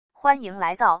欢迎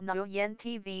来到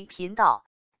NhaUyenTV 频道，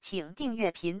请订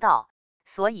阅频道，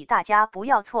所以大家不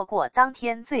要错过当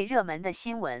天最热门的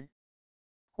新闻。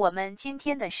我们今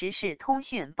天的时事通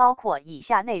讯包括以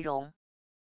下内容：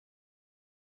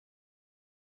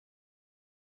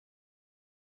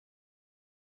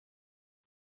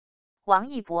王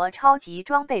一博超级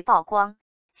装备曝光，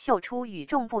秀出与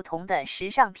众不同的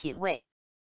时尚品味。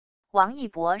王一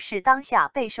博是当下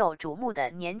备受瞩目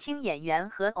的年轻演员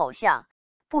和偶像，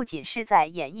不仅是在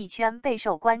演艺圈备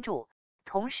受关注，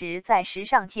同时在时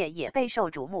尚界也备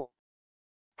受瞩目。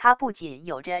他不仅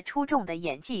有着出众的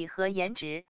演技和颜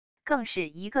值，更是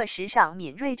一个时尚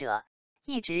敏锐者，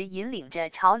一直引领着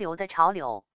潮流的潮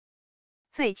流。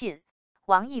最近，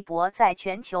王一博在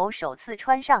全球首次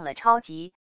穿上了超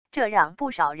级，这让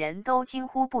不少人都惊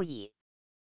呼不已。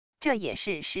这也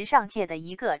是时尚界的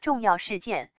一个重要事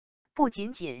件，不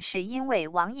仅仅是因为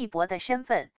王一博的身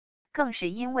份，更是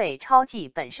因为超季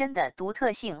本身的独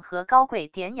特性和高贵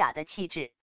典雅的气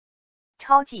质。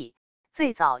超季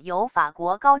最早由法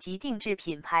国高级定制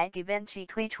品牌Givenchy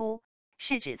推出，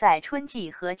是指在春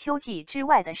季和秋季之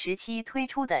外的时期推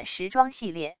出的时装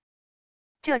系列。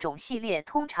这种系列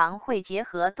通常会结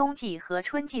合冬季和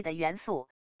春季的元素，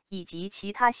以及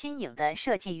其他新颖的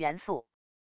设计元素。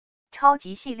超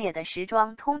级系列的时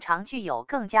装通常具有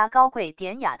更加高贵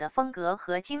典雅的风格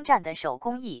和精湛的手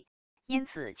工艺，因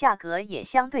此价格也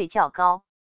相对较高。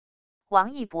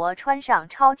王一博穿上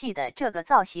超季的这个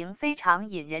造型非常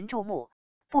引人注目，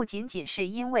不仅仅是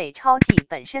因为超季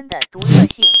本身的独特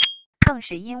性，更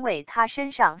是因为他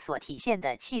身上所体现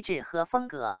的气质和风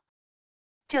格。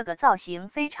这个造型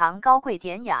非常高贵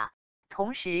典雅，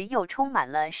同时又充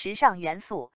满了时尚元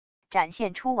素，展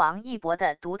现出王一博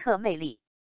的独特魅力。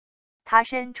他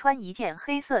身穿一件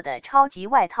黑色的超级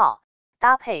外套，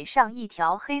搭配上一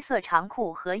条黑色长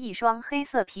裤和一双黑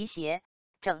色皮鞋，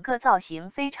整个造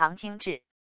型非常精致。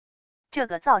这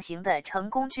个造型的成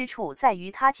功之处在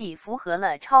于它既符合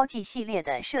了超季系列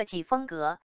的设计风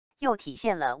格，又体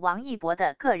现了王一博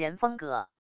的个人风格。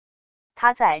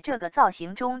他在这个造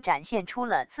型中展现出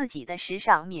了自己的时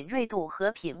尚敏锐度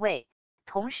和品味，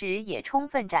同时也充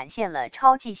分展现了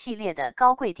超季系列的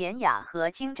高贵典雅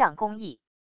和精湛工艺。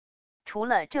除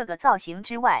了这个造型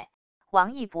之外，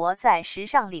王一博在时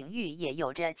尚领域也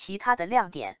有着其他的亮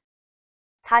点。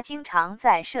他经常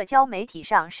在社交媒体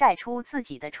上晒出自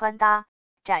己的穿搭，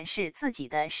展示自己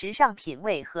的时尚品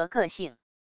味和个性。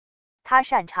他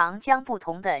擅长将不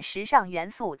同的时尚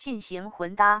元素进行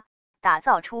混搭，打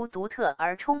造出独特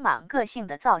而充满个性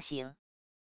的造型。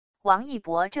王一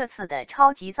博这次的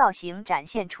超级造型展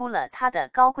现出了他的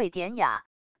高贵典雅，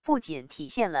不仅体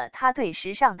现了他对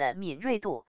时尚的敏锐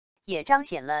度，也彰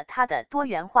显了他的多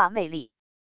元化魅力。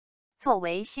作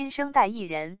为新生代艺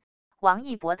人，王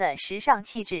一博的时尚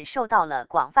气质受到了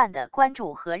广泛的关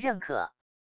注和认可。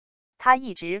他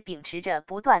一直秉持着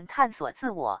不断探索自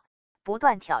我、不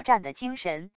断挑战的精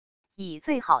神，以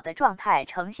最好的状态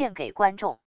呈现给观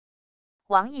众。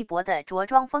王一博的着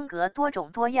装风格多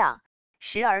种多样，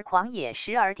时而狂野，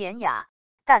时而典雅，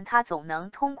但他总能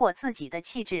通过自己的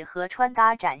气质和穿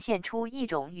搭展现出一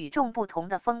种与众不同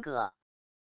的风格。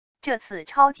这次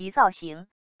超级造型，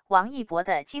王一博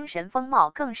的精神风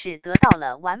貌更是得到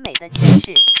了完美的诠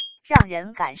释，让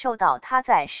人感受到他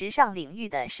在时尚领域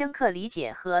的深刻理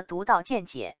解和独到见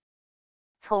解。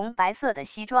从白色的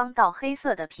西装到黑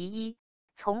色的皮衣，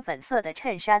从粉色的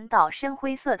衬衫到深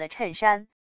灰色的衬衫，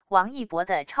王一博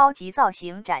的超级造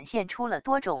型展现出了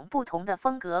多种不同的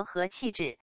风格和气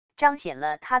质，彰显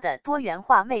了他的多元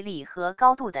化魅力和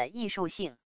高度的艺术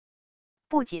性。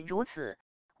不仅如此，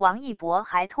王一博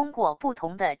还通过不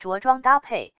同的着装搭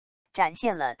配，展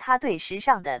现了他对时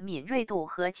尚的敏锐度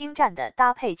和精湛的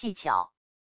搭配技巧。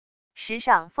时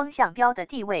尚风向标的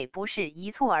地位不是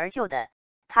一蹴而就的，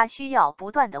它需要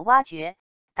不断的挖掘、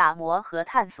打磨和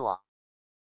探索。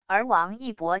而王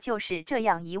一博就是这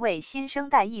样一位新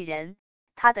生代艺人，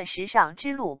他的时尚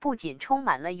之路不仅充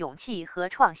满了勇气和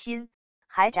创新，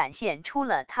还展现出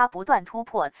了他不断突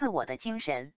破自我的精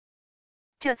神。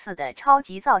这次的超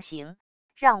级造型，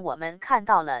让我们看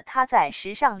到了他在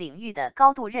时尚领域的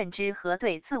高度认知和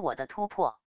对自我的突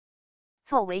破。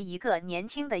作为一个年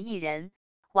轻的艺人，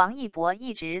王一博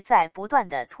一直在不断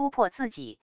的突破自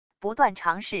己，不断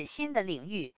尝试新的领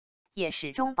域，也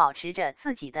始终保持着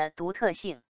自己的独特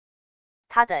性。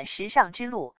他的时尚之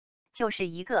路就是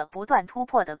一个不断突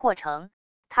破的过程，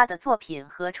他的作品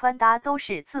和穿搭都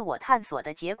是自我探索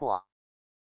的结果。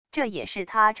这也是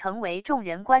他成为众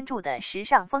人关注的时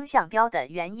尚风向标的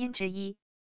原因之一。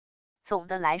总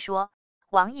的来说，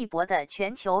王一博的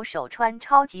全球首穿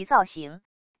超级造型，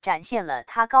展现了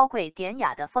他高贵典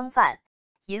雅的风范，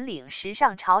引领时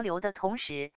尚潮流的同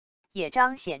时，也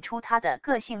彰显出他的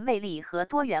个性魅力和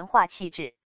多元化气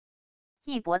质。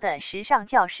一博的时尚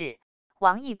教室，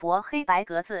王一博黑白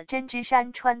格子针织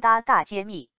衫穿搭大揭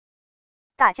秘。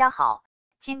大家好，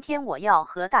今天我要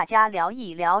和大家聊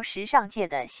一聊时尚界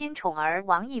的新宠儿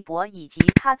王一博以及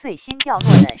他最新掉落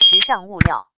的时尚物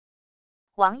料。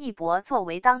王一博作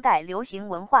为当代流行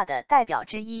文化的代表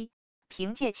之一，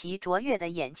凭借其卓越的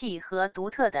演技和独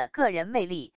特的个人魅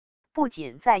力，不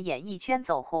仅在演艺圈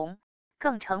走红，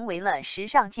更成为了时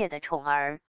尚界的宠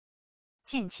儿。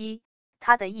近期，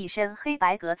他的一身黑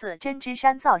白格子针织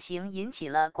衫造型引起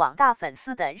了广大粉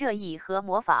丝的热议和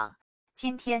模仿。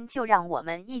今天就让我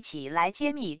们一起来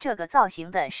揭秘这个造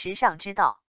型的时尚之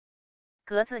道。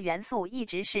格子元素一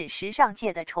直是时尚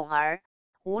界的宠儿，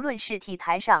无论是 T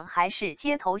台上还是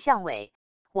街头巷尾，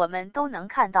我们都能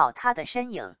看到它的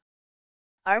身影。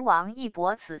而王一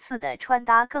博此次的穿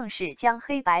搭更是将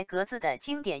黑白格子的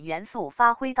经典元素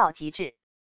发挥到极致。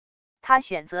他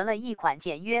选择了一款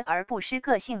简约而不失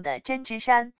个性的针织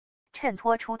衫，衬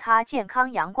托出他健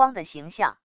康阳光的形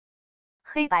象。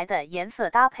黑白的颜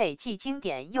色搭配既经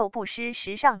典又不失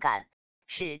时尚感，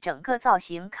使整个造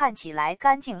型看起来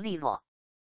干净利落。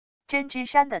针织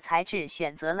衫的材质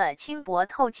选择了轻薄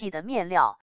透气的面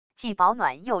料，既保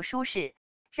暖又舒适，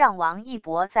让王一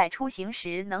博在出行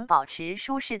时能保持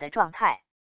舒适的状态。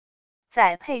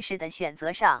在配饰的选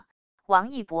择上，王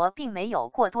一博并没有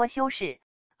过多修饰，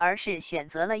而是选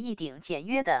择了一顶简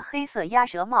约的黑色鸭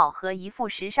舌帽和一副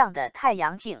时尚的太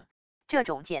阳镜。这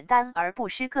种简单而不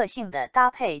失个性的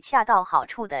搭配，恰到好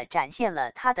处地展现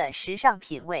了他的时尚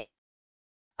品味。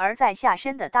而在下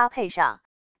身的搭配上，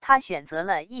他选择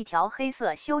了一条黑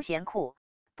色休闲裤，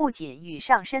不仅与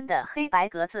上身的黑白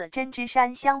格子针织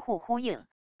衫相互呼应，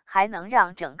还能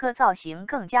让整个造型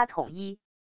更加统一。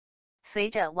随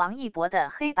着王一博的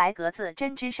黑白格子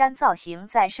针织衫造型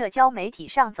在社交媒体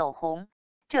上走红，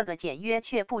这个简约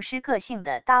却不失个性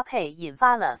的搭配引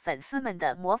发了粉丝们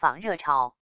的模仿热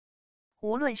潮。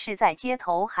无论是在街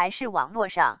头还是网络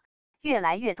上，越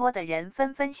来越多的人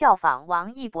纷纷效仿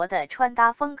王一博的穿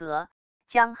搭风格，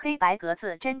将黑白格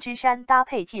子针织衫搭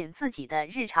配进自己的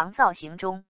日常造型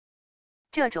中。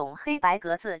这种黑白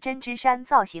格子针织衫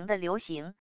造型的流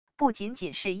行，不仅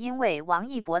仅是因为王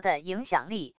一博的影响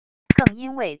力，更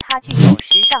因为它具有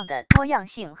时尚的多样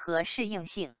性和适应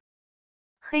性。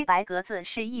黑白格子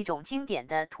是一种经典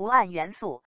的图案元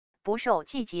素，不受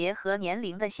季节和年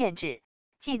龄的限制，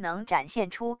既能展现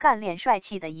出干练帅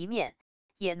气的一面，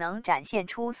也能展现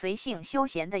出随性休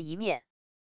闲的一面。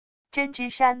针织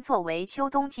衫作为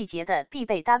秋冬季节的必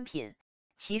备单品，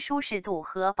其舒适度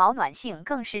和保暖性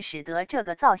更是使得这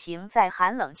个造型在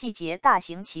寒冷季节大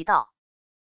行其道。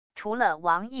除了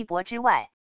王一博之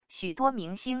外，许多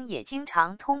明星也经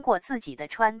常通过自己的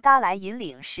穿搭来引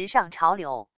领时尚潮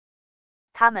流。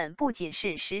他们不仅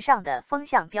是时尚的风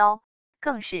向标，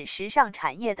更是时尚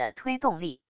产业的推动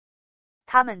力。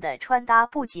他们的穿搭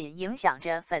不仅影响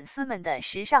着粉丝们的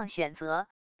时尚选择，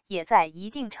也在一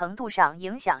定程度上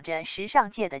影响着时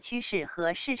尚界的趋势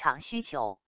和市场需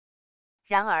求。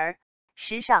然而，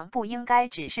时尚不应该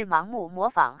只是盲目模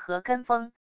仿和跟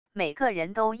风，每个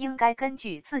人都应该根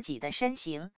据自己的身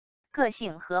形、个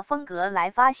性和风格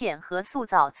来发现和塑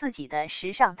造自己的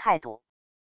时尚态度。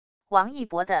王一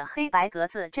博的黑白格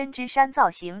子针织衫造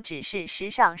型只是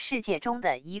时尚世界中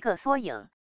的一个缩影。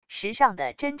时尚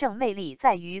的真正魅力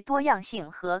在于多样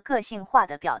性和个性化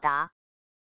的表达。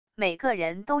每个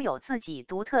人都有自己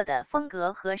独特的风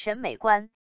格和审美观，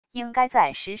应该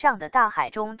在时尚的大海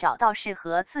中找到适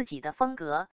合自己的风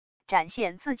格，展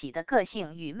现自己的个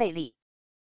性与魅力。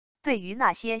对于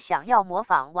那些想要模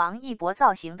仿王一博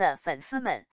造型的粉丝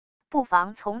们，不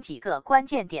妨从几个关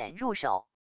键点入手。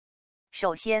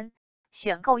首先，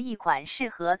选购一款适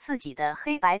合自己的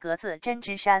黑白格子针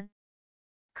织衫。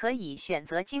可以选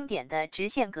择经典的直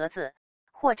线格子，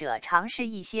或者尝试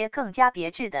一些更加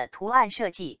别致的图案设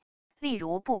计，例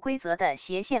如不规则的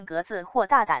斜线格子或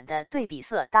大胆的对比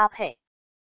色搭配。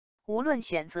无论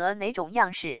选择哪种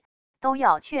样式，都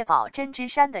要确保针织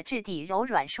衫的质地柔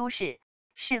软舒适，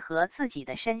适合自己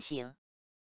的身形。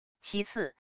其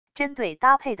次，针对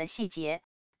搭配的细节，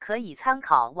可以参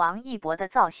考王一博的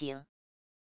造型。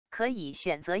可以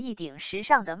选择一顶时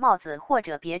尚的帽子或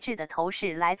者别致的头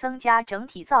饰来增加整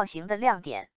体造型的亮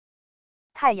点。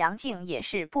太阳镜也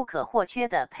是不可或缺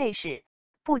的配饰，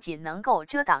不仅能够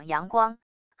遮挡阳光，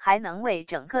还能为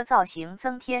整个造型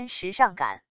增添时尚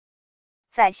感。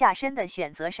在下身的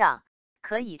选择上，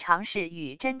可以尝试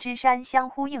与针织衫相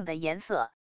呼应的颜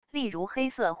色，例如黑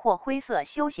色或灰色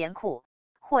休闲裤，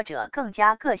或者更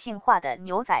加个性化的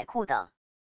牛仔裤等。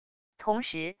同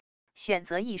时，选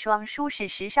择一双舒适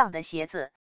时尚的鞋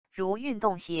子，如运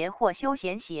动鞋或休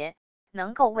闲鞋，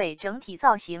能够为整体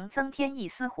造型增添一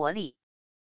丝活力。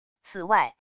此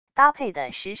外，搭配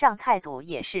的时尚态度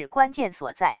也是关键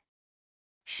所在。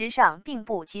时尚并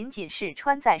不仅仅是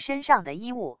穿在身上的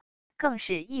衣物，更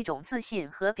是一种自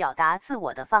信和表达自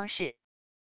我的方式。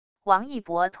王一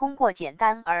博通过简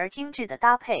单而精致的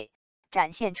搭配，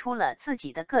展现出了自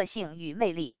己的个性与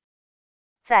魅力。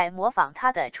在模仿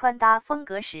他的穿搭风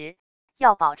格时，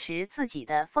要保持自己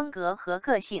的风格和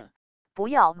个性，不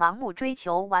要盲目追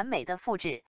求完美的复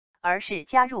制，而是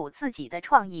加入自己的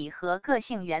创意和个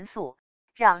性元素，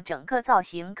让整个造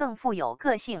型更富有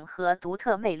个性和独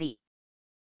特魅力。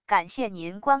感谢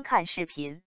您观看视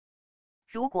频。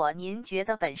如果您觉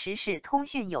得本时事通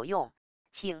讯有用，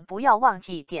请不要忘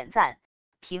记点赞、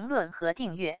评论和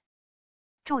订阅。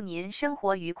祝您生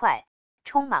活愉快，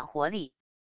充满活力。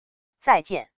再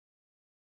见。